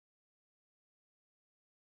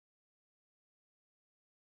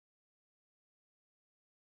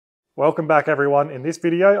Welcome back everyone. In this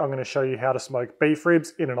video I'm going to show you how to smoke beef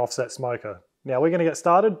ribs in an offset smoker. Now we're going to get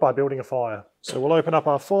started by building a fire. So we'll open up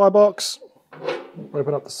our firebox,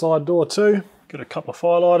 open up the side door too, get a couple of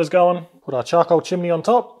firelighters going, put our charcoal chimney on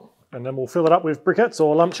top, and then we'll fill it up with briquettes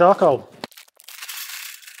or lump charcoal.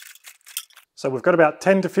 So we've got about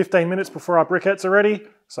 10 to 15 minutes before our briquettes are ready.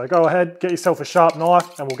 So go ahead, get yourself a sharp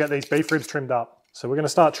knife and we'll get these beef ribs trimmed up. So we're going to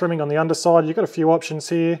start trimming on the underside. You've got a few options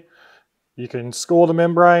here. You can score the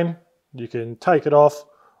membrane, you can take it off,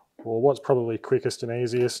 or what's probably quickest and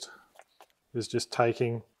easiest is just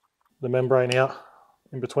taking the membrane out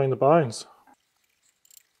in between the bones.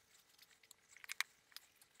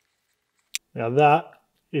 Now that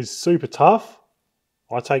is super tough.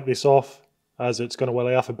 I take this off as it's going to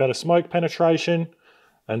allow for better smoke penetration,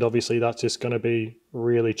 and obviously that's just going to be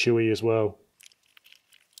really chewy as well.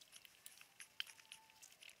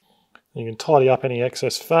 You can tidy up any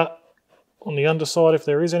excess fat on the underside if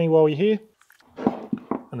there is any while you're here.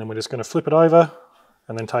 And then we're just going to flip it over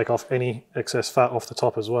and then take off any excess fat off the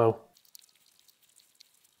top as well.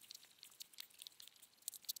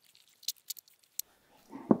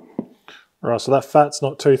 Right, so that fat's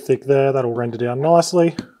not too thick there, that'll render down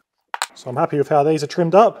nicely. So I'm happy with how these are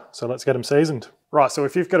trimmed up, so let's get them seasoned. Right, so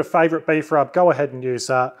if you've got a favourite beef rub, go ahead and use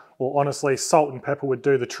that. Or honestly, salt and pepper would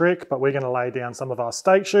do the trick, but we're going to lay down some of our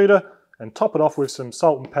steak shooter and top it off with some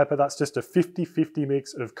salt and pepper. That's just a 50-50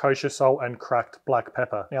 mix of kosher salt and cracked black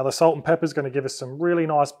pepper. Now the salt and pepper is going to give us some really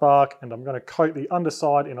nice bark, and I'm going to coat the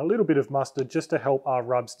underside in a little bit of mustard just to help our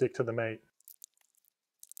rub stick to the meat.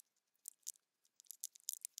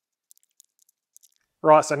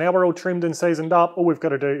 Right, so now we're all trimmed and seasoned up. All we've got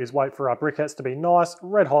to do is wait for our briquettes to be nice,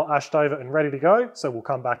 red hot ashed over and ready to go. So we'll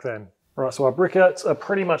come back then. Right, so our briquettes are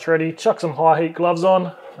pretty much ready. Chuck some high heat gloves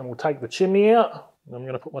on and we'll take the chimney out. And I'm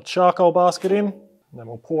going to put my charcoal basket in, and then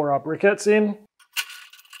we'll pour our briquettes in.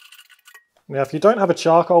 Now if you don't have a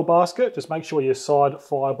charcoal basket, just make sure your side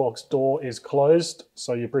firebox door is closed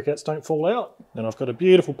so your briquettes don't fall out. Then I've got a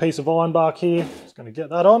beautiful piece of iron bark here, just going to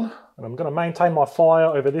get that on. And I'm going to maintain my fire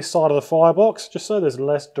over this side of the firebox just so there's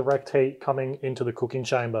less direct heat coming into the cooking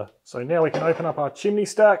chamber. So now we can open up our chimney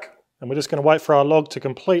stack, and we're just going to wait for our log to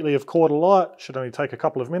completely have caught alight. Should only take a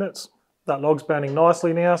couple of minutes. That log's burning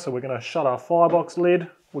nicely now, so we're going to shut our firebox lid.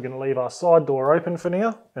 We're going to leave our side door open for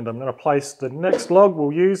now, and I'm going to place the next log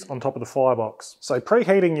we'll use on top of the firebox. So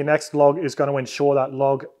preheating your next log is going to ensure that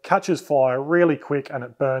log catches fire really quick and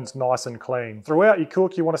it burns nice and clean. Throughout your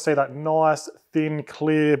cook, you want to see that nice, thin,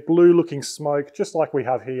 clear, blue looking smoke, just like we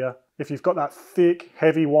have here. If you've got that thick,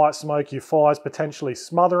 heavy white smoke, your fire's potentially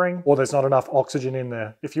smothering, or there's not enough oxygen in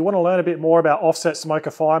there. If you want to learn a bit more about offset smoker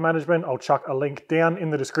fire management, I'll chuck a link down in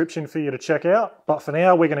the description for you to check out. But for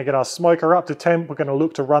now, we're going to get our smoker up to temp. We're going to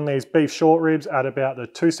look to run these beef short ribs at about the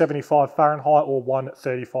 275 Fahrenheit or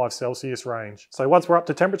 135 Celsius range. So once we're up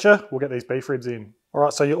to temperature, we'll get these beef ribs in. All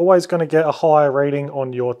right, so you're always going to get a higher reading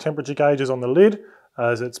on your temperature gauges on the lid,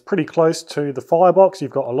 as it's pretty close to the firebox.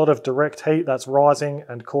 You've got a lot of direct heat that's rising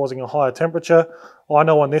and causing a higher temperature. I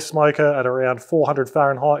know on this smoker at around 400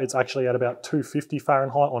 Fahrenheit, it's actually at about 250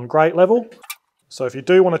 Fahrenheit on grate level. So if you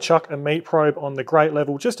do want to chuck a meat probe on the grate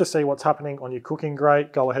level just to see what's happening on your cooking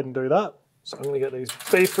grate, go ahead and do that. So I'm going to get these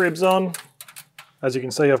beef ribs on. As you can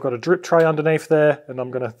see, I've got a drip tray underneath there, and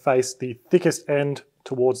I'm going to face the thickest end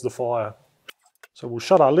towards the fire. So we'll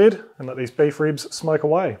shut our lid and let these beef ribs smoke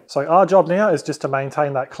away. So our job now is just to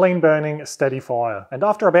maintain that clean burning, steady fire. And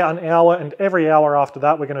after about an hour and every hour after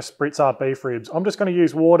that, we're going to spritz our beef ribs. I'm just going to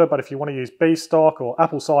use water, but if you want to use beef stock or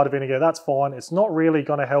apple cider vinegar, that's fine. It's not really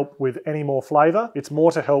going to help with any more flavour. It's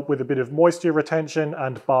more to help with a bit of moisture retention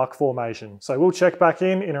and bark formation. So we'll check back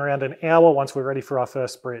in around an hour once we're ready for our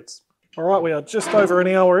first spritz. All right, we are just over an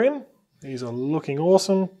hour in. These are looking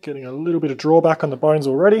awesome. Getting a little bit of drawback on the bones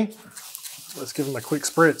already. Let's give them a quick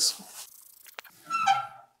spritz.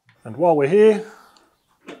 And while we're here,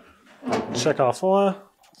 check our fire.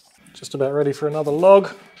 Just about ready for another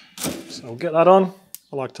log. So we'll get that on.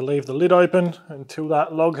 I like to leave the lid open until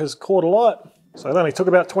that log has caught alight. So it only took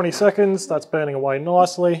about 20 seconds. That's burning away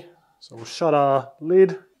nicely. So we'll shut our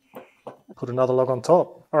lid, put another log on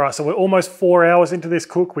top. All right, so we're almost 4 hours into this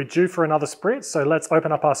cook. We're due for another spritz. So let's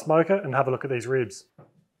open up our smoker and have a look at these ribs.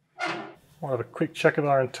 We'll have a quick check of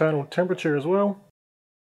our internal temperature as well.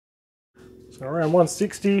 So around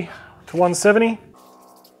 160 to 170.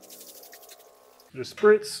 Just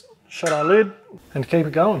spritz, shut our lid, and keep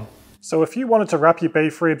it going. So if you wanted to wrap your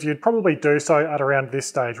beef ribs, you'd probably do so at around this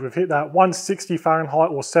stage. We've hit that 160 Fahrenheit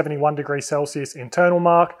or 71 degrees Celsius internal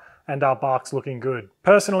mark, and our bark's looking good.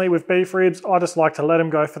 Personally, with beef ribs, I just like to let them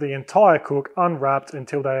go for the entire cook unwrapped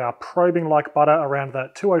until they are probing like butter around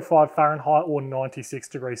that 205 Fahrenheit or 96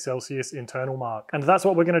 degrees Celsius internal mark. And that's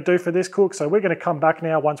what we're going to do for this cook, so we're going to come back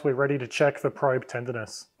now once we're ready to check for probe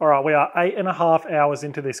tenderness. Alright, we are 8.5 hours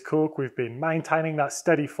into this cook. We've been maintaining that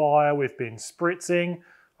steady fire, we've been spritzing.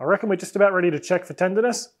 I reckon we're just about ready to check for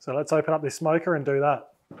tenderness, so let's open up this smoker and do that.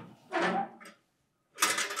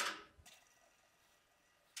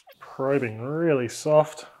 Probing really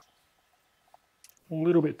soft. A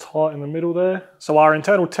little bit tight in the middle there. So our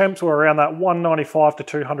internal temps were around that 195 to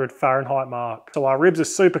 200 Fahrenheit mark. So our ribs are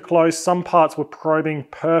super close. Some parts were probing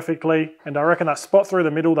perfectly. And I reckon that spot through the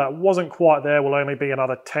middle that wasn't quite there will only be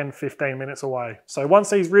another 10-15 minutes away. So once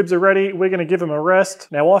these ribs are ready, we're going to give them a rest.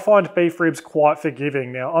 Now I find beef ribs quite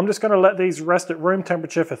forgiving. Now I'm just going to let these rest at room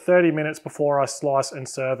temperature for 30 minutes before I slice and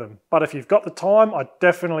serve them. But if you've got the time, I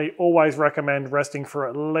definitely always recommend resting for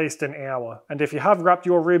at least an hour. And if you have wrapped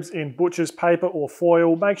your ribs in butcher's paper or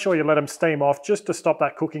foil, make sure you let them steam off just to stop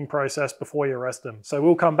that cooking process before you rest them. So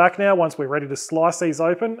we'll come back now once we're ready to slice these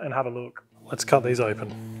open and have a look. Let's cut these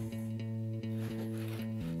open.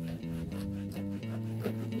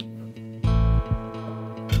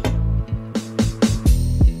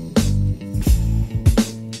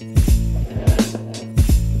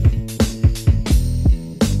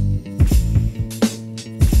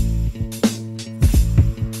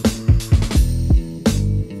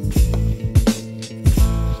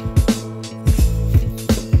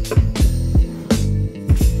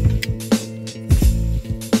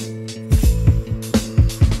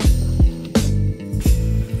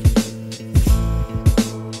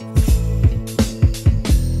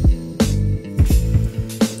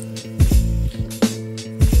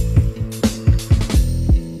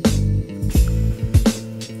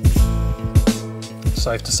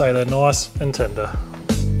 Safe to say they're nice and tender.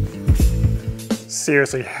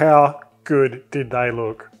 Seriously, how good did they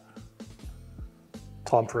look?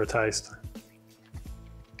 Time for a taste.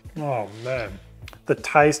 Oh man. The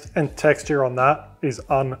taste and texture on that is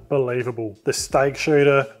unbelievable. The steak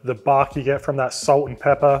shooter, the bark you get from that salt and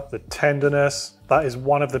pepper, the tenderness, that is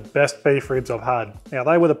one of the best beef ribs I've had. Now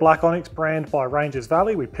they were the Black Onyx brand by Ranges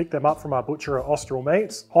Valley. We picked them up from our butcher at Austral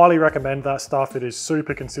Meats. Highly recommend that stuff. It is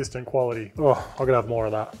super consistent quality. Oh, I'm gonna have more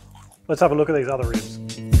of that. Let's have a look at these other ribs.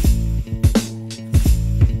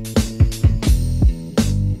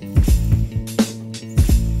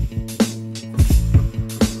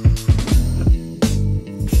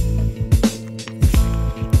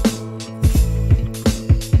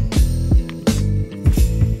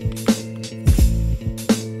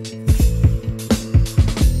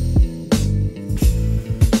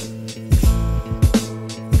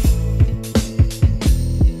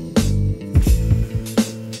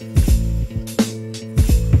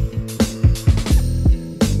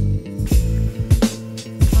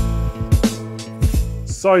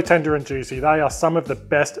 So tender and juicy. They are some of the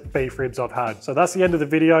best beef ribs I've had. So that's the end of the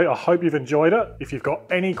video. I hope you've enjoyed it. If you've got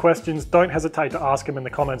any questions, don't hesitate to ask them in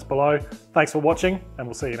the comments below. Thanks for watching, and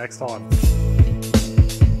we'll see you next time.